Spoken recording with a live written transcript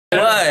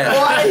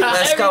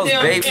East Coast,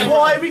 baby.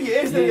 Boy, we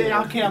get instant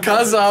on camera.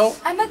 Cuzzo.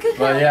 I'm a good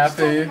But yeah, I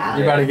feel you. You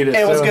gotta get it.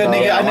 Hey, what's good,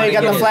 nigga? I know you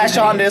got the flash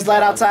on. There's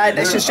light outside.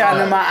 That shit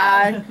shining in my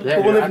eye.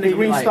 But we live in the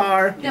Green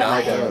Star. The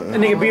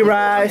nigga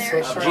B-Rise.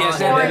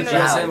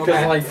 GSM,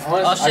 okay.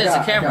 Oh shit, it's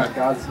a camera.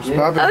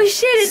 Oh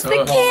shit, it's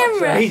the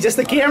camera. He's just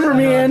the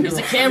cameraman. It's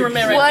a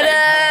cameraman right What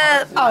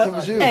there.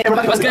 up? Hey,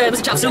 What's good?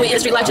 Mr. Chop Suey,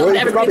 industry life, children,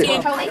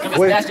 everything.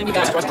 Sebastian, you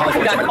got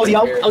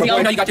Ozio. No,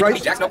 you got your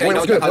Jackson. Okay,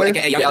 no, you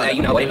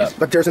know what it is.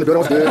 Like terrorist in the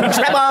building, what's good?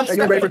 Strap bombs. Hey,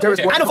 you ready for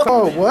terrorist? I know.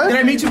 Oh, what? Did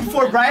I meet you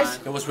before, Bryce?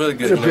 It was really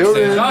good. The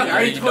building. I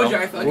already told you.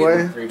 I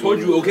Boy, told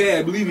you, okay,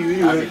 I believe you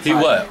anyway. He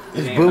what?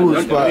 it's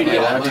boo spot.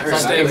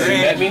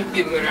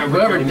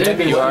 Whoever did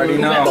me, you already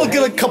know. I'll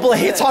get a couple of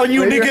hits on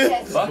you,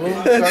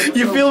 nigga.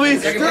 You feel me?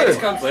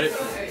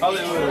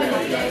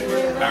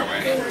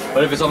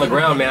 But if it's on the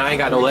ground, man, I ain't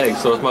got no legs,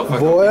 so it's my fucking.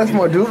 Boy, that's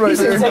my dude right He's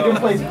in there. second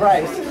place,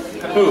 Bryce.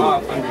 Who?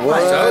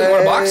 What? So, you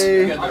wanna box?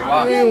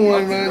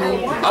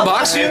 I'll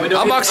box you.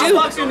 I'll box you.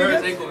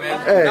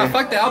 Hey, Nah,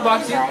 fuck that. I'll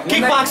box you.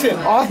 Kickboxing.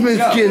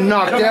 Offman's getting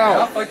knocked I'll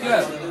out. fuck you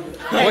up.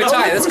 Wait,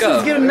 Ty, let's Who's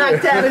go. getting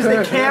knocked out is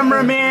the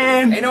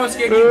cameraman. Ain't no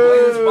escaping.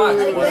 Let's box.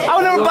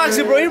 I'll never box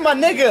you, bro. You're my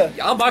nigga.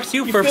 I'll box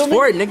you for feel me?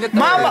 sport, nigga.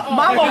 Mama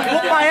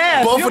whoop my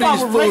ass. Both Your of mama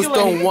these fools regular.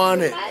 don't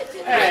want it.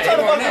 Hey, tell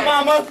the fucking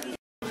mama.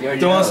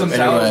 Doing some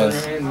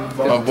anyways,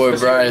 my boy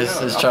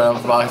Bryce is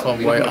trying to box my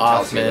boy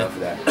off, man.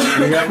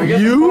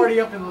 You?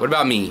 What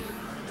about me?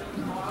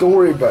 Don't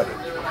worry about it.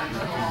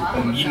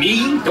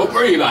 Me? Don't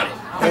worry about it.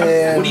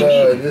 And What do you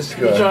mean? this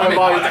Trying guy. to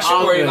box I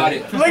should worry about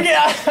it. Look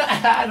at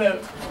Adam.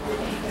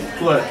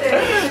 Look,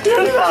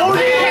 You're so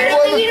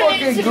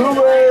Motherfucking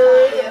guru.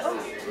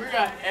 we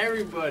got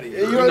everybody.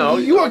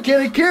 You on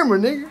candid camera,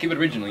 nigga. Keep it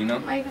original, you know?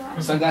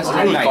 Sunglasses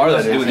I don't know at how night. far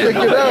that Let's is. do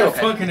Check it out.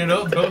 Fucking it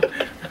up, bro.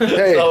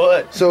 Hey,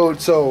 so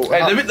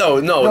Hey, let me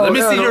let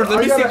me see your, let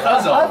me see I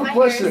have Cuzzo. a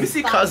question. Let me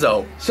see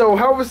Cuzzo. So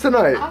how was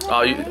tonight?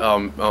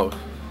 Oh,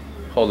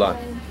 hold on.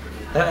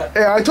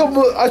 Hey, I told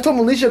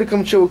Militia to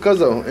come chill with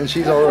Cuzzo, and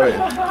she's all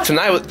right.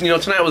 Tonight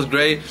was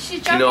great.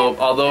 You know,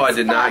 although I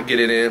did not get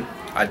it in,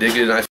 I did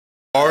get it in.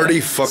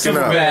 Already fucking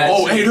up.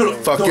 Oh, hey, dude,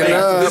 Fucking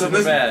up.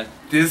 Listen,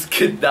 this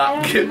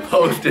cannot get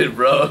posted,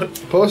 bro.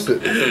 Post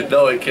it.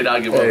 No, it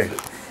cannot get Hey,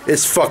 posted.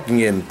 it's fucking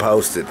getting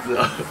posted. It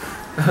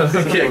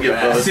can't get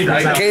posted.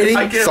 Katie,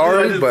 I can't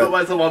sorry, put but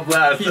myself on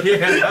blast. we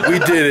did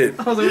it.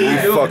 We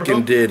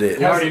fucking did it.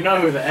 You already know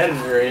who the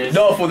editor is.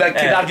 No, fool, that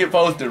cannot get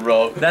posted,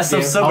 bro. That's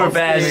some super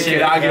bad It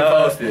shit. cannot get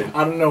posted.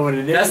 I don't know what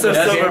it is. That's some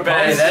That's super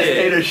bad That's shit.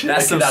 hater shit.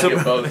 That's That some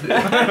cannot get super.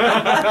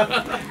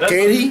 posted.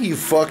 Katie, you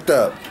fucked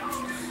up.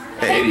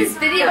 Hey, this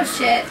video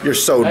shit. You're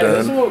so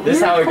done. This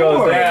is how it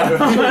goes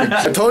down.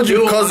 I told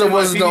you Cuzzo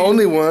wasn't the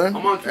only one.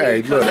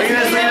 Hey, look.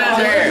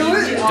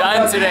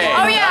 Done today.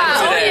 Oh yeah,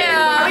 oh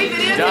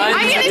yeah. Done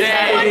I get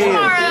today. it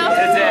tomorrow.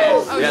 Today.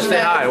 Yeah,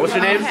 say hi. What's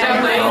your name? Say Say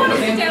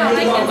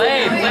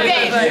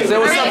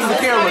what's up to the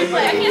camera.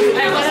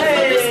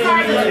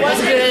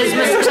 What's good? It's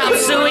Mr. Chop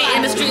Suey,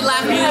 industry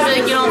life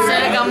music, you know what I'm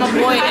saying? I got my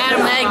boy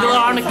Adam Aguilar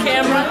on the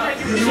camera.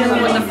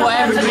 Chilling with the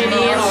Forever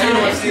BDM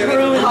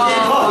crew.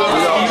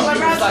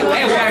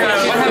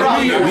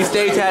 We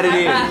stay tatted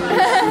in.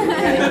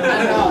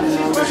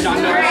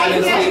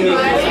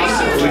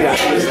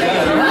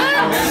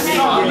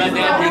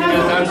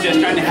 I'm just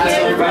trying to have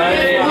some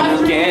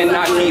fun.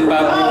 Cannot keep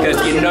up,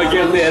 cause you know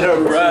your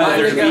little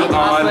brother be on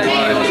one.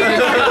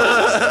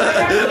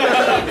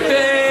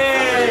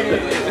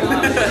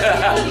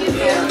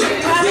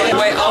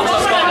 Wait,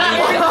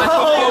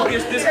 oh,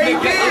 focus this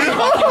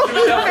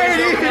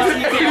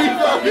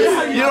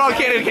You don't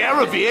get a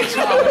camera, bitch.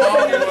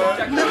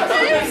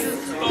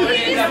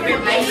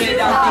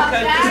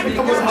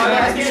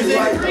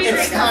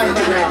 It's time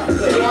right now.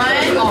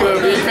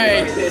 Could be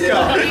fake.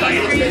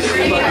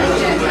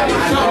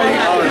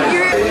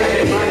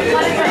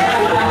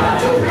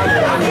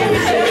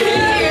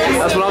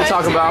 That's what I'm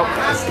talking about.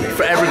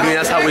 For evergreen,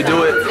 that's how we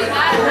do it.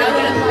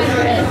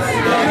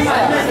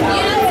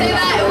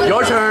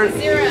 Your turn.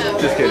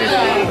 Just kidding.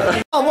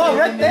 Oh, well,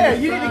 right there.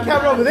 You need the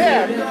camera over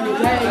there. Boy.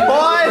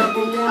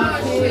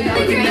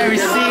 You never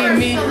see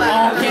me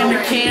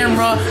on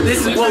camera.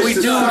 This is what we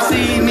do.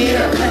 See me.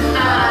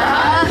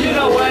 You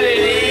know what it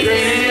is.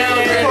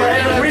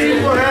 Forever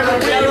green, forever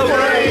green,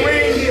 forever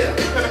green.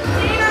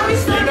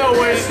 You know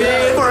what it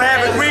is.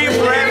 Forever green,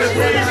 forever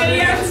green.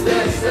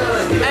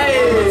 Hey.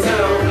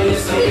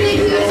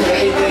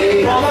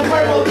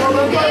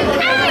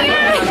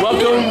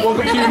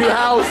 Welcome to your new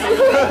house.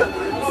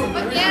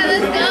 Yeah,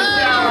 let's go.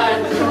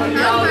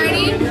 House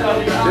party.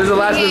 This is the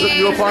last visit to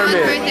your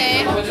apartment.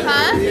 Birthday.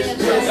 Huh?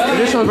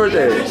 This one's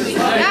birthday.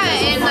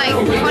 Yeah, in like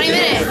 20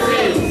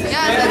 minutes.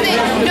 Yeah, something.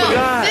 No,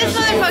 this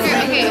motherfucker,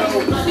 okay,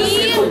 he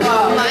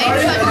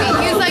mind-fucked me.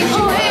 He was like,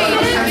 oh, hey,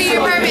 this will be your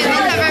apartment.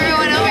 Let's have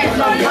everyone over.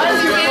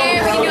 Let's get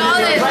here, we can do all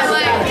this. I'm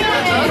like,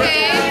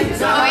 okay.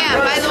 Oh, yeah,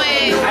 by the way,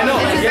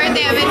 it's his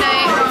birthday at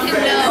midnight.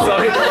 Didn't know.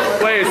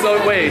 So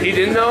wait, he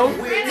didn't know? No,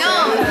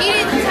 he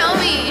didn't tell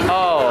me.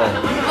 Oh.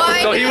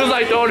 Well, So he was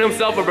like throwing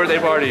himself a birthday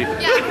party. Yeah,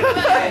 but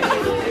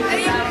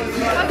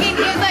he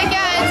was like,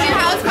 yeah, it's your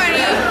house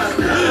party.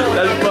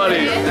 That's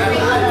funny.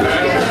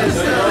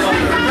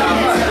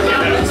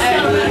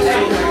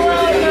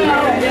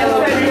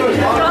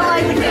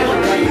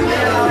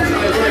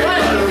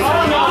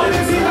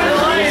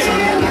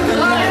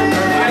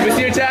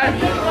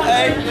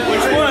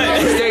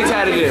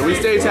 tatted in. We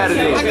stay tatted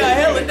in. I got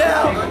hella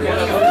down. Let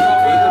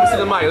me see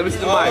the mic. Let me see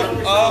the mic.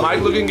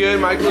 Mic looking good.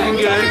 Mic looking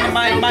good.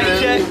 Mic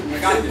check.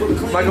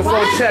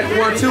 Microphone check.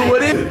 1, 2.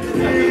 What is?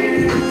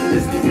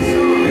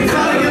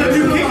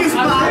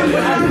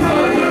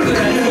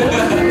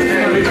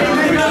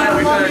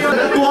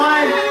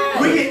 Boy,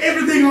 we get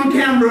everything on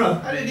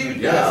camera. I didn't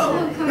even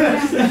know.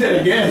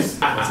 Yes.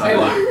 Hey,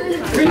 what?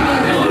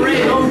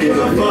 Don't give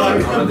a fuck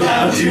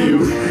about you.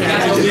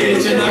 Got your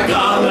bitch and I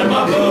call her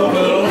my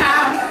boo-boo.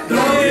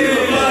 Don't give a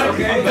fuck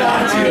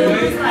about you.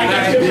 I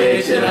got your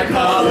bitch and I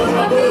call her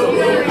my boo-boo.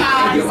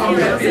 I'm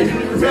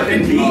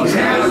reppin' beach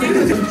house.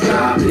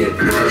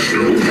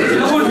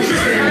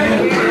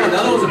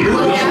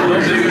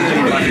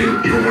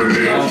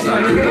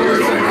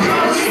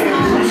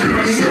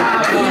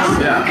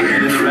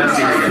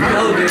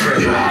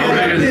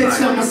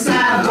 Bitch on my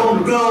side,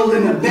 gold gold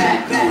in the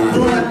back.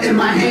 Blunt in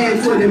my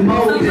hand, put it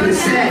mold in the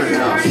sack.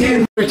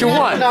 What you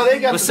want? No, they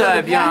got What's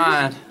up,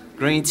 y'all?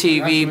 Green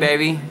TV,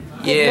 baby.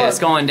 Yeah, it's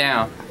going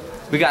down.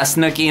 We got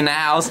Snooki in the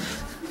house.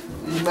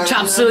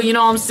 Chop Suey, you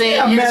know what I'm saying?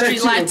 I'm mad at Street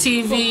you. Life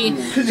TV.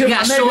 We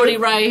got Shorty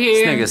right This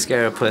here. nigga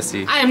scared of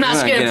pussy. I am not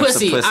scared of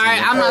pussy.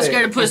 Alright, I'm not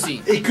scared of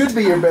pussy. It could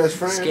be your best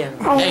friend.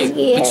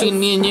 Hey, between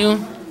me and you,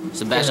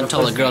 Sebastian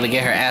told a girl to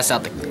get her ass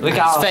out the face. Look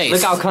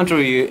how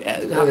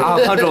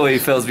comfortable he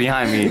feels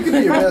behind me. It could be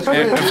your best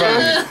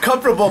friend.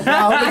 comfortable,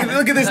 pal.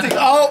 Look at this thing.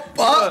 Oh,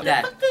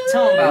 That.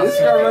 Tell him about This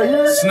guy right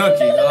here.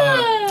 Snooki.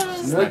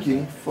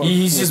 Snooki.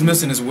 He's just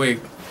missing his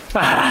wig. He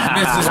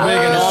missed his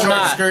wig and his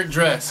short skirt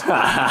dress.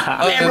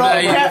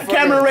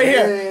 camera right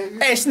here.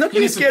 Hey, Snooki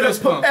is scared of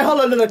pussy. Hey, hold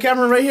on, little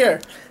camera right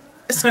here.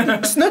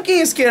 Snooki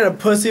ain't scared of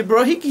pussy,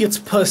 bro. He gets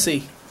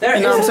pussy. You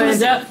know what I'm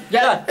saying?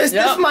 Yeah. This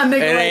my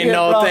nigga It right ain't here,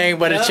 no bro. thing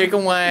but a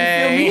chicken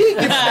wing. He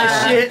gets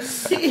that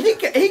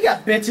shit. He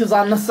got bitches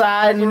on the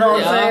side, you know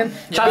what I'm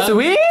saying? Chop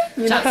Suey?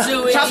 Chop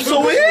Suey. Chop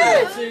Suey. You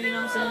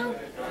know what I'm saying?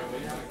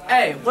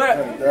 Hey,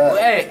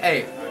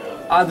 hey.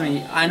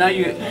 Audrey, I know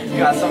you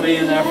got somebody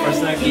in there for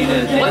Snooki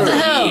to... What the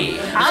hell?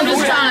 I'm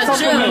just trying to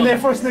Something in chill. there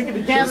for Snooki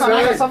to dance on.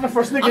 I got something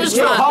for Snooki to I'm just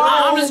chill.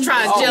 trying to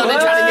chill. They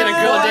trying to get a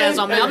girl dance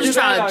on me. I'm just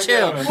trying to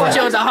chill.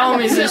 Chill with the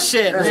homies and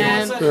shit,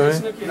 man.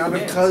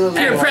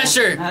 Peer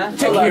pressure.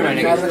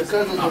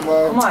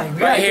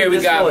 Right here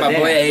we got my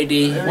boy AD.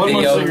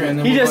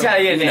 Video. He just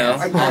gotta get You know,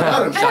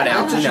 shout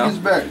out, you know.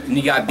 And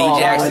you got B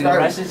Jackson.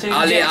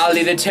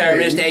 Ali the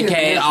terrorist,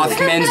 aka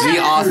Othman Z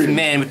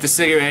Othman with the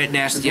cigarette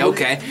nasty.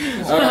 Okay.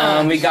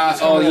 We got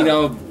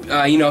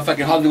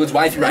fucking Hollywood's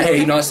wife right here.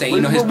 You know what I'm saying?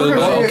 You know his boo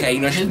boo. Okay. You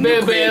know she's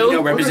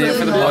representing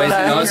for the boys. You know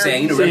what I'm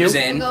saying?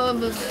 Representing.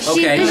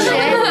 Okay.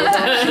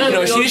 You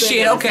know she's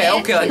shit. Okay.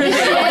 Okay.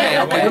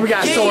 We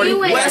got Shorty.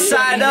 West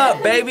side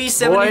up, baby.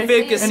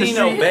 75th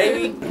Casino,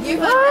 baby.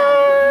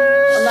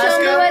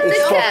 Alaska.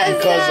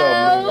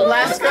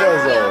 Alaska.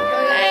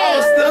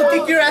 Oh, still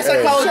kick your ass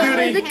at Call of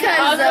Duty.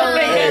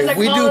 Hey,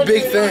 we do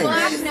big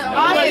things.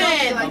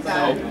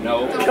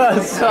 No. Boy.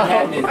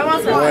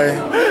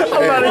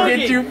 I'm about to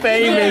get you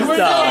famous,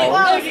 though.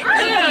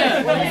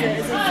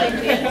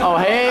 Oh,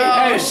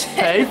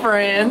 hey,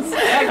 friends.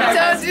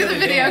 Don't do the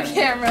video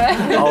camera.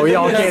 Oh, we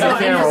don't get the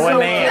camera. What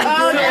name?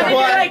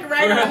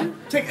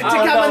 Check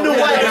out my new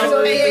wife.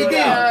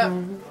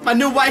 My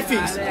new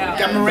wifeys.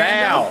 Got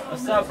Miranda.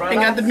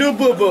 And got the new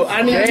boo boo.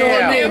 I need to know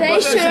her name. They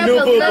But showed she's up new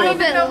a boo little boo.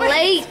 bit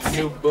late.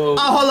 Oh,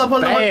 hold up.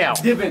 Bam.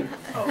 Dibbin.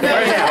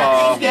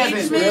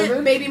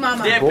 Engagement, baby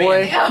mama.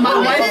 Boy. My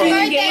wifey.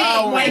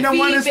 Wait, no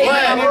one is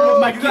playing.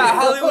 You got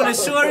Hollywood and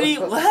Shorty?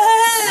 What?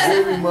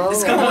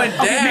 It's going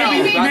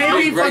down.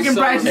 Maybe fucking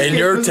Bryce. In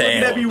your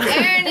town. Aaron,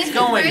 it's his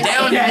Going birthday.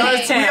 down in your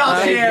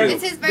town.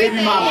 It's his birthday. I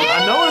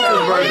know it's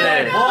his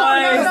birthday.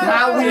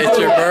 It's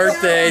your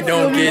birthday.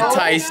 Don't get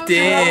ticed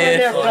in.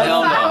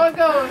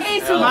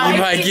 You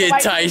might get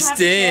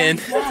ticed in.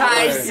 You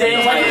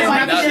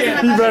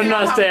better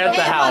not stay at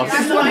the house.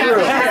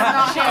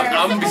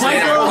 I'm gonna be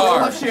staying in the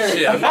car. Shit.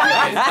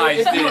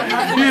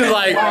 He's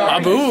like, my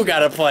boo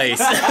got a place.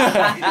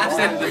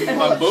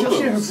 My boo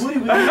boo.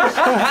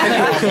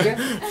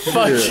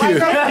 Fuck you.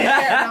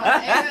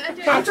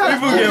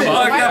 People get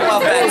fucked up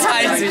off that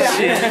Tyson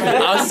shit.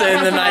 I'm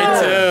staying the night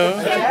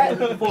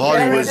too.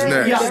 Hollywood's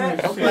next.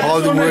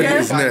 Hollywood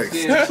is next.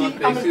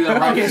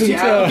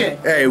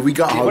 Hey, we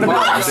got Hollywood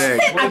next.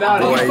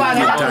 Boy,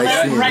 get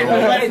ticed in.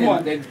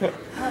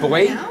 But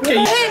wait.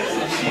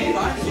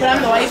 But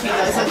I'm the wifey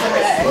though, so it's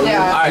okay.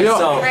 Alright,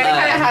 so, Brandon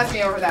kind of has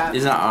me over that.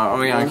 are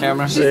we on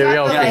camera? Yeah, we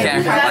on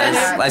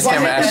camera. Lights,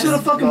 camera, action.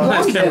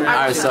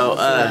 Alright, so,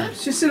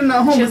 She's sitting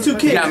at home with two we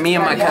kids. got me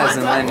and my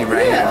cousin Lenny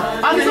right here.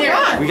 I'm here.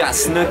 We got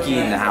Snooki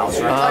in the house,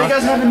 right? You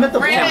guys haven't met the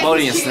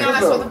Cambodian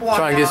Snooki.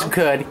 Trying to get some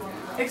cud.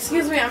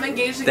 Excuse me, I'm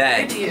engaged to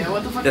That, you.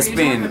 What the fuck that's are you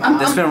been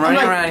talking about?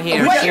 running around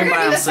here, Wait, here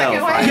by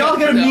himself. Right? Y'all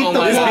gonna meet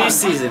the It's one. beach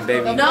season,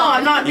 baby. No,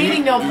 I'm not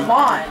meeting no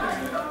blonde.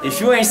 If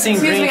you ain't seen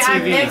Green TV,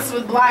 I'm mixed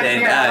with black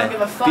then hair. I don't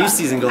give a fuck. beef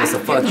season goes to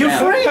fuck You down.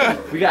 free?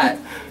 We got.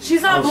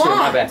 She's not blonde. Shit,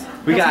 my bad.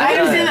 We got. I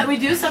understand that we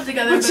do stuff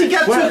together. But she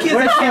got 2 kids.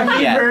 I can't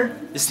leave her.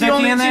 Is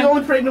Snooki in there? She's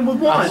only pregnant with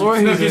 1.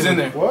 Snooki's in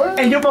there. What?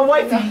 And you're my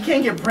wife. You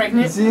can't get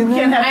pregnant. You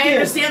can't have kids. I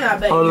understand that,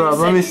 but Hold up,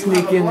 let me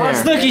sneak in there.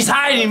 Snooki's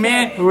hiding,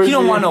 man. He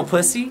don't want no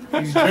pussy.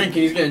 He's drinking.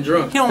 He's getting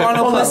drunk. He don't want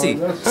no pussy.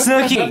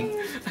 Snooki.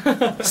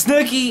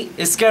 Snooki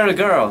is scared of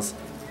girls.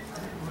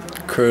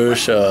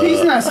 Crucial.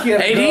 He's not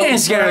scared of AD girls. ain't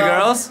scared of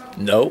girls.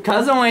 Nope.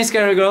 Cousin ain't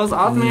scared of girls.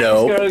 Osman ain't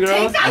Nope. scared of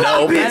girls.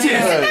 Nope. Get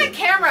that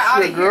camera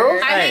out of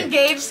here. I'm Hey,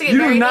 engaged to get You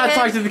do married not in.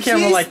 talk to the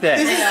camera like that.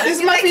 This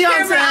is my Get that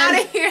camera out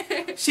fiance. of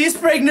here. She's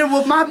pregnant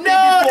with my baby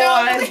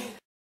boy.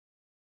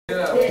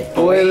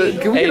 Oh, wait,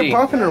 can we get a 80.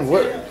 poppin' or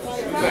what?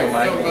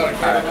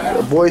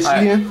 Boy, see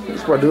him?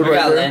 That's what I do We right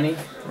got there. Lenny.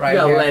 Right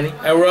Yo, here. Lenny.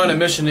 And we're on a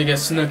mission to get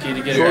Snooki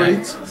to get Shorty. it.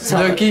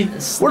 Snooki.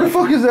 Where the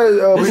fuck is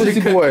that pussy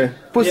boy?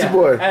 Pussy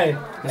boy. Hey,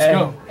 Let's hey,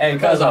 go. hey,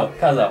 Cuzzo.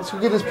 Let's go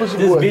get this pussy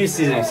This is boy. beef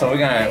season, so we're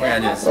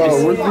gonna do this.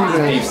 Oh, where's beef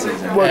the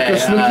season. What,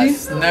 cause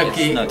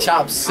Snooki? Snooki.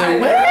 Chop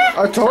suey.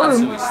 I told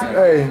him,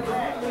 hey,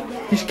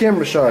 he's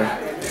camera shy.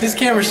 His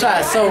camera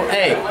shot. So,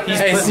 hey,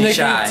 hey, pussy Snooki,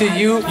 shy. to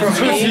you from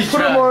me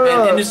Put him on,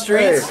 and in the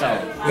streets. hey,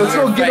 let's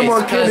go get him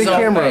on candid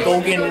camera. Go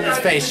get in his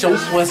face. Show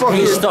what's Fuck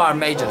You it. star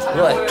majors.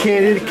 What?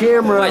 Candid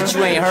camera. What,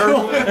 you ain't heard?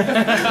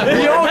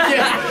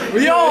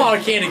 we all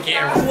on candid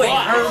camera. You ain't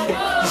heard?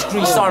 You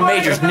screen star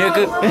majors,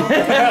 nigga.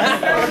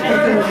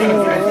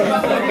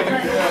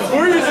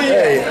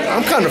 Hey,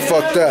 I'm kind of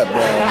fucked up,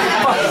 bro.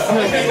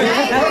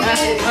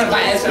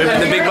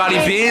 The big body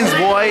beans,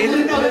 boy.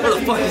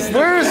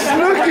 Where's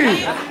Snooki?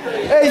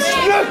 Hey,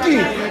 Snooki!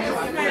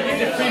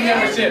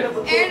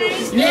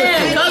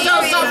 Yeah, Cuzzo,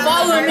 stop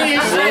following me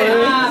and shit.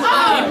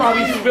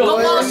 Go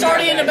follow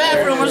Shorty in the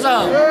bathroom or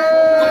something.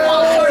 Go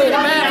follow Shorty in the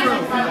bathroom.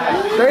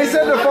 They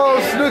said to follow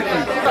Snooki.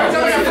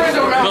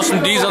 Throw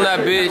some D's on that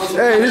bitch.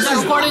 Hey, this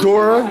is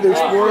Dora, the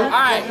Explorer.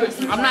 Alright,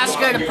 I'm not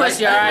scared of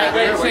pussy, alright?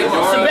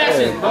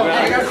 Sebastian.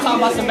 Let's talk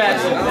about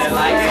Sebastian.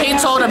 He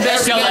told a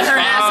bitch to get her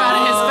ass out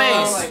of his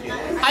face.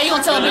 How you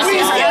gonna tell a bitch to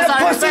get her ass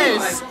out of his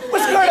face?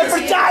 What's going on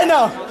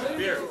vagina?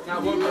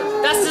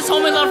 That's just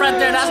homie love right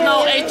there. That's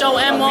no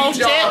HOMO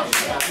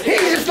shit. He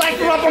just like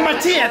to rub on my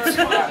tits.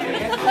 Oh,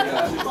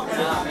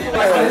 yeah.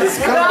 What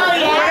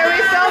are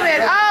we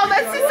filming? Oh,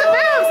 let's see some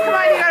moves. Come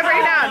on, you gotta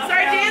break it down.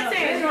 Start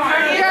dancing.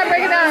 You gotta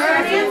break it down.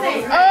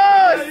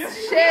 Oh,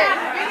 shit.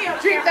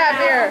 Drink that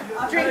beer.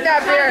 Drink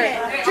that beer.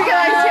 Drink it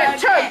like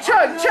shit. Chug,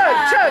 chug, chug,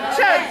 chug,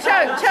 chug,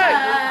 chug, chug.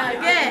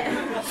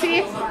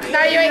 See?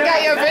 Now you ain't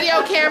got your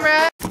video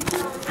camera.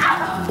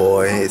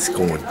 Boy, it's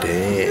going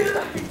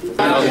down.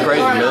 That was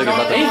crazy, really good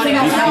about the beef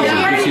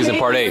season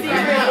part 8.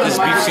 This is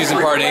beef season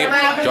part 8.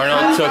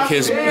 Darnell took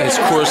his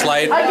Coors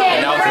Light,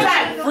 and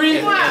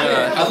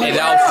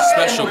that was a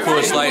special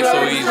Coors Light,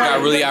 so he's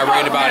got really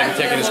irate about him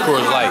taking his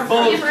Coors Light.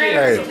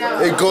 Hey,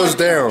 it goes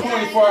down.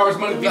 24 hours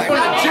Monday.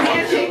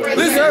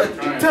 Listen,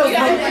 tell him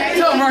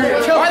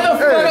right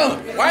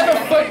here. Why the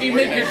fuck do you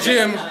make your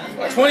gym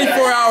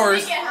 24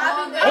 hours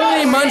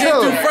only Monday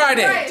through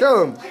Friday?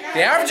 Tell him.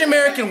 The average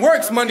American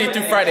works Monday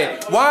through Friday.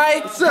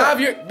 Why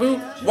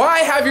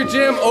have your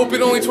gym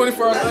open only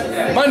 24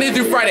 hours Monday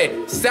through Friday,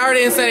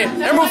 Saturday and Sunday?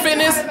 Emerald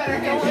Fitness,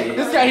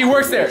 this guy, he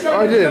works there.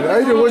 I did.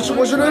 What's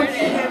your name?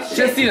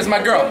 Justina's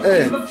my girl.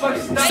 Hey.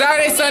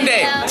 Saturday,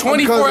 Sunday,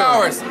 24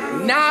 hours.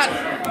 Not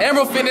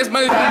Emerald Fitness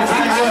Monday. This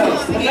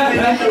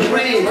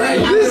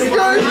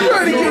guy's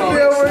trying to get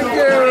me over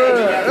camera.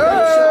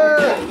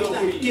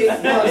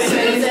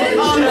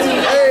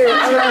 Hey,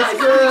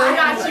 Alaska.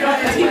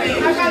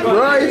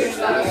 Right.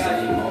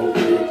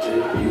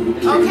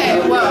 Okay,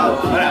 whoa.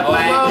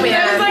 Whoa,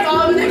 man.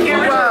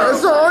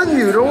 It's on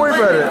you. Don't worry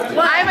about it.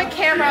 I'm a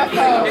camera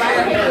phone.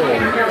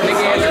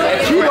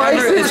 She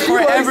likes it. It's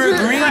forever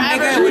green,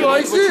 nigga. She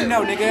likes What you it.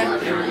 know, nigga?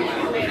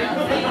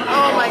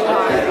 Oh my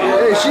god.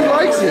 Hey, she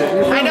likes it.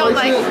 I don't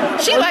like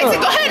it. She likes it.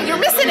 Go ahead. You're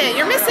missing it.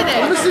 You're missing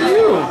it. I'm missing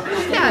you.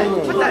 Yeah.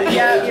 What the?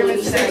 Yeah, you're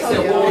missing it.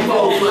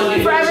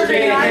 Forever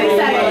green. I already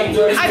said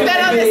it. I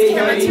bet on this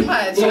camera too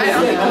much. I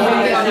don't think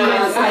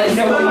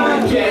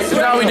That's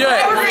how we do it.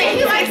 Forever green.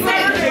 He likes it.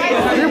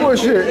 Give more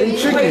shit. Eat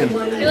chicken.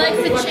 He likes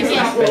the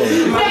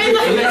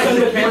chicken.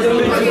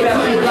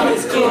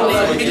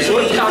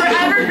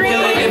 Forever green.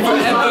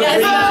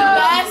 Yes, the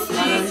best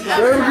thing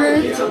ever. Forever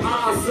green?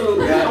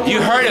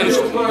 You heard him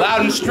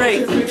loud and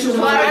straight.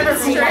 Forever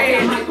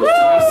straight.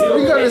 What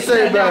you gotta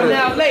say about it?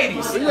 Now,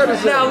 ladies. What you gotta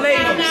say? Now,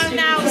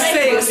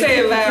 ladies. Say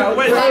it loud.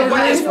 What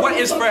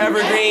is Forever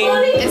Green?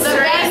 It's the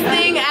best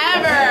thing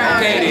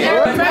ever. Katie.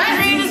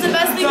 Forever green is the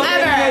best thing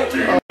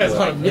ever. Is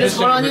this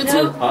going on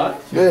YouTube?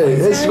 Hey,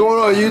 it's going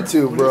on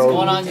YouTube, bro. It's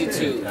going on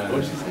YouTube.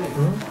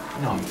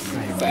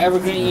 Forever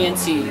Green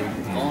ENT.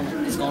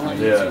 It's going on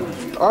YouTube.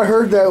 I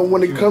heard that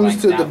when it comes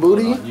to the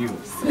booty, I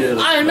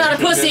am not a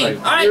pussy.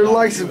 Alright? you're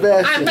like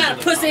Sebastian. I'm not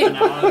a pussy.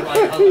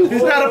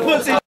 He's not a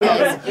pussy.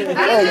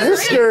 Hey, you're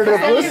scared of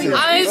pussy.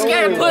 I ain't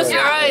scared of pussy,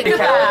 alright? Look at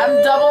that.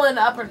 I'm doubling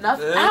up or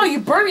nothing. Ow, you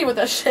burned me with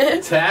that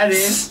shit. That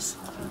is.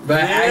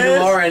 But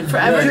Aguilar and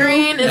Forever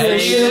Green is a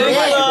shit.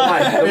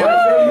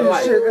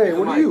 Hey,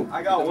 what are you?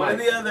 I got one or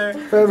the other.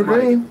 Forever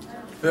Green.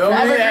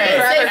 Forever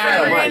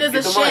Green is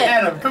a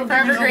shit.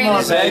 Forever Green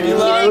is a shit. You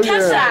didn't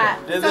catch that.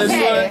 It's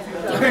okay.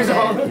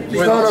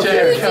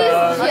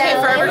 Okay,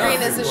 Forever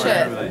Green is a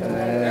shit.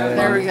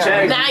 There we go.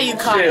 Check. Now you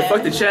caught Shit, it.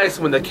 fuck the checks.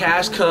 When the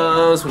cash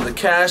comes, when the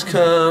cash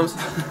comes.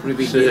 We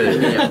be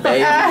getting me a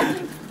baby.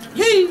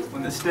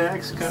 When the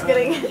stacks come.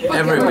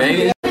 Every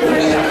baby.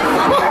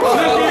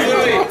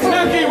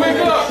 Snooki,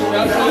 wake up!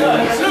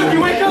 Snooki,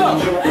 wake up!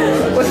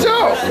 What's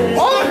up?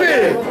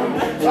 Osmond!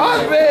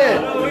 Osmond!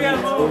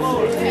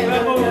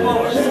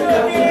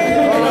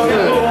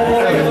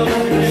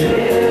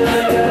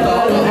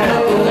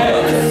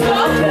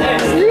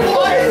 You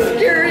fucking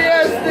scary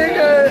ass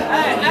nigga!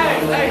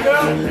 Hey,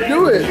 girl. Do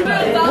it!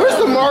 Where's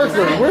the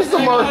marker? Where's the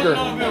marker?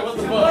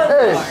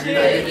 Hey!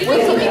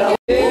 Where's the marker?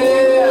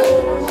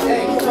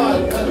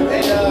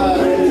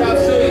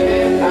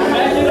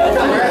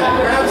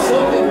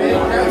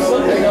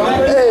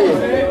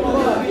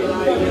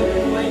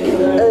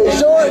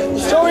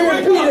 Show your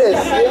penis,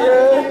 nigga.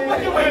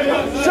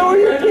 Show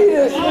your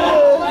penis,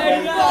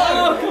 nigga.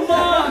 Oh, come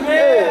on,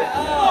 man.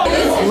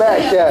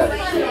 Smack that.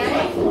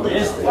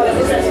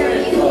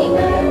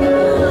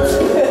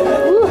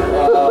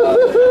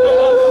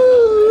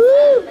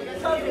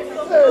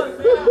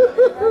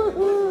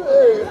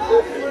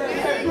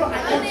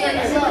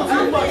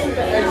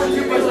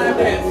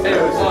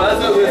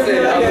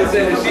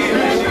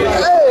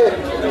 Hey,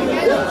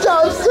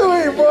 chop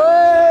suey,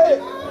 boy.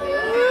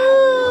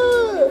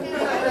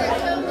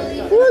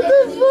 What the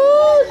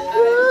fuck?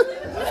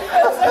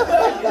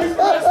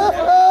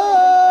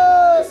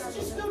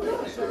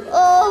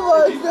 Oh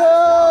my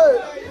god!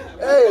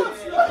 Hey,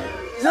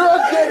 you're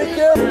okay to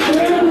camera.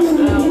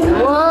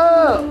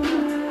 Wow!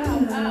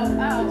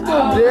 Go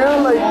down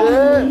like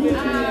that.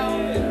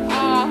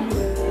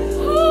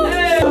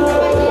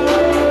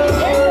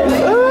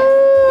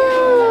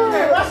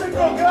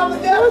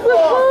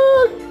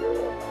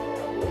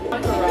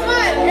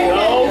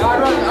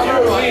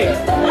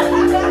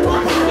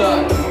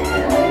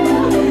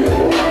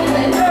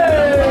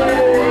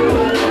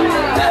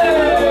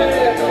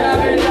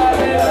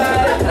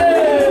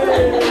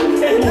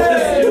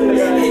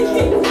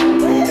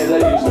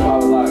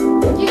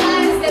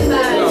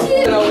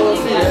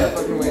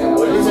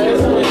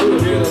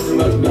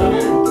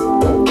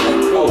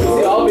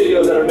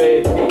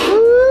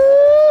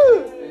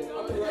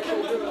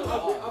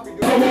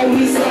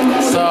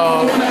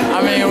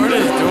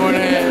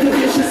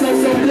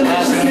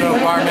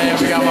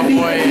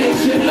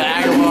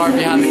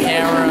 Behind the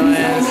camera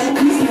lens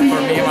for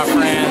me and my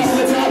friends.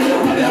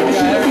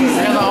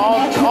 And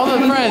all the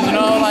friends, you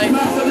know, like, I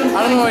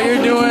don't know what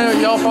you're doing.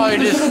 Y'all probably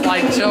just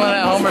like chilling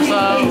at home or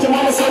something.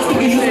 But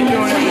we stay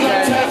doing it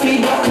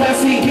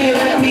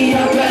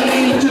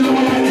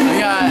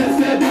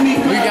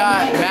we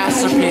got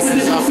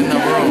masterpieces up in the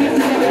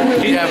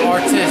room. We have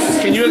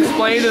artists. Can you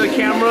explain to the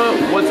camera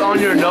what's on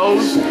your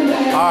nose?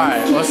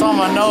 Alright, what's on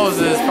my nose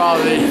is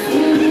probably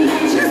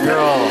your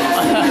girl.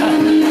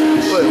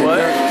 Wait,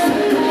 what?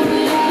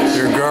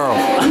 Your girl.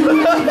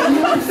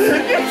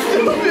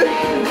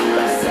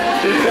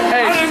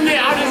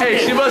 Hey,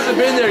 she must have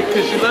been there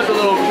because she left a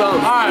little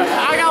something. Alright,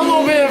 I got a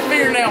little bit of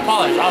fingernail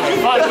polish. I was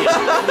like, fuck it.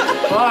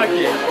 Fuck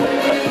it.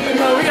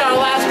 So we got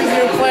Alaska's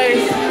new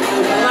place.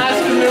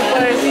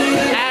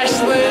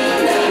 Ashlyn.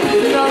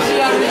 You know, she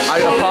got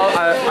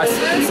I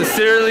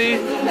sincerely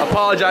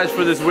apologize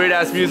for this weird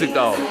ass music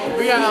though.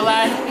 We got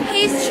Alaska.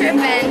 He's tripping.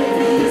 My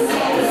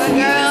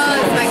girl,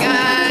 it's my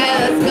guy.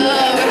 Let's go.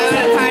 We're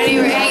having a party.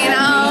 We're hanging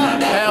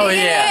out. Hell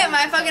yeah.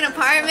 My fucking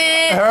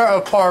apartment. Her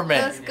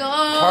apartment. Let's go.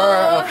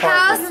 Her apartment.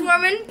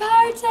 Housewarming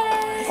party.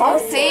 I'm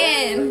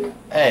saying.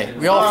 Hey,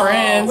 we all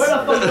friends. We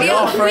all friends. We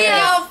all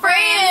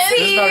friends.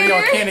 This is about to be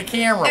on Can of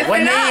Camera. If What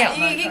we're not, now? you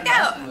get kicked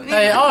out.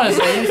 Hey,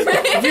 honestly,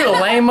 if you a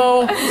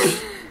lame-o,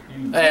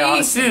 hey,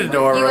 I'll see the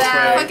door real quick.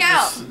 Fuck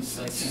out.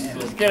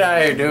 Just get out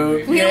of here,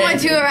 dude. We don't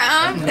want you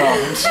around. No.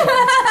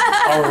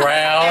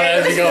 Around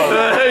as you go.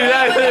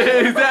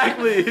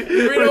 Exactly. We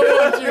don't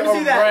want you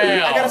around. I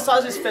gotta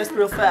massage his fist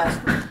real fast.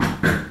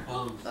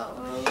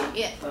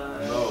 Yeah.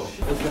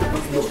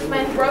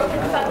 My broken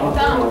fucking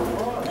thumb.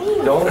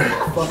 Don't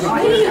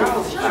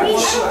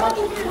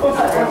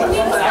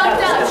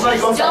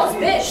Just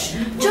bitch.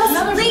 Just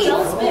leave.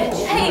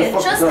 Hey,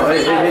 just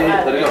leave. Hey,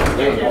 let it go.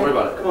 Don't worry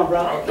about it. Come on,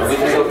 bro. Don't get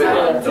yourself in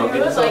there. Don't get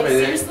yourself in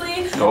there.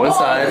 Seriously? Go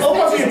inside.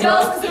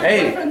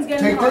 Hey,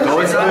 go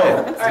inside.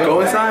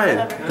 Go inside.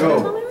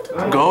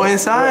 Go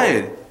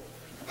inside.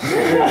 Do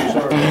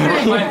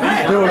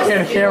a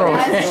Can of Camera.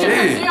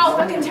 Y'all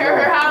fucking tear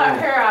her out.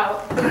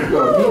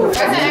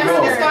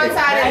 Everyone just go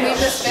inside and leave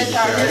this bitch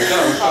out.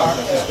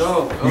 Let's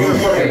go.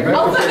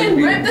 I'll fucking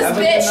rip this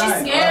bitch. She's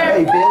scared.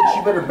 Hey, bitch,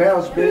 you better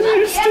bounce, bitch.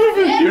 You're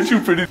stupid. You're too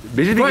pretty.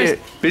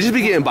 Bitches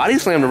be getting body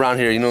slammed around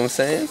here, you know what I'm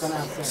saying?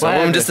 Some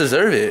of them just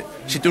deserve it.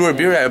 She threw her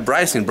beer at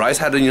Bryce and Bryce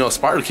had to,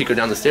 Sparta kick her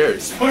down the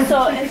stairs. So if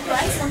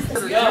Bryce wants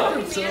to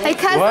Hey,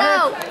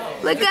 Cuzzo,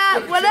 look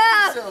up. What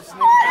up?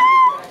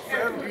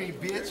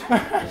 bitch.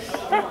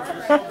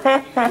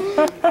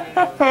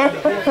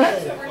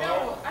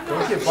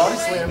 Don't get body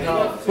slammed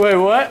now. Wait,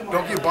 what?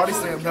 Don't get body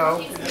slammed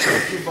now.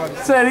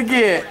 Say it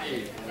again.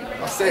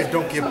 I said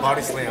don't get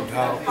body slammed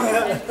now.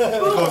 It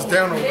goes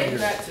down over here.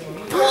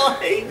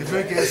 If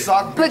you get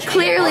socked, But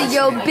clearly,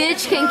 yo,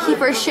 bitch can keep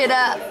her shit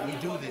up.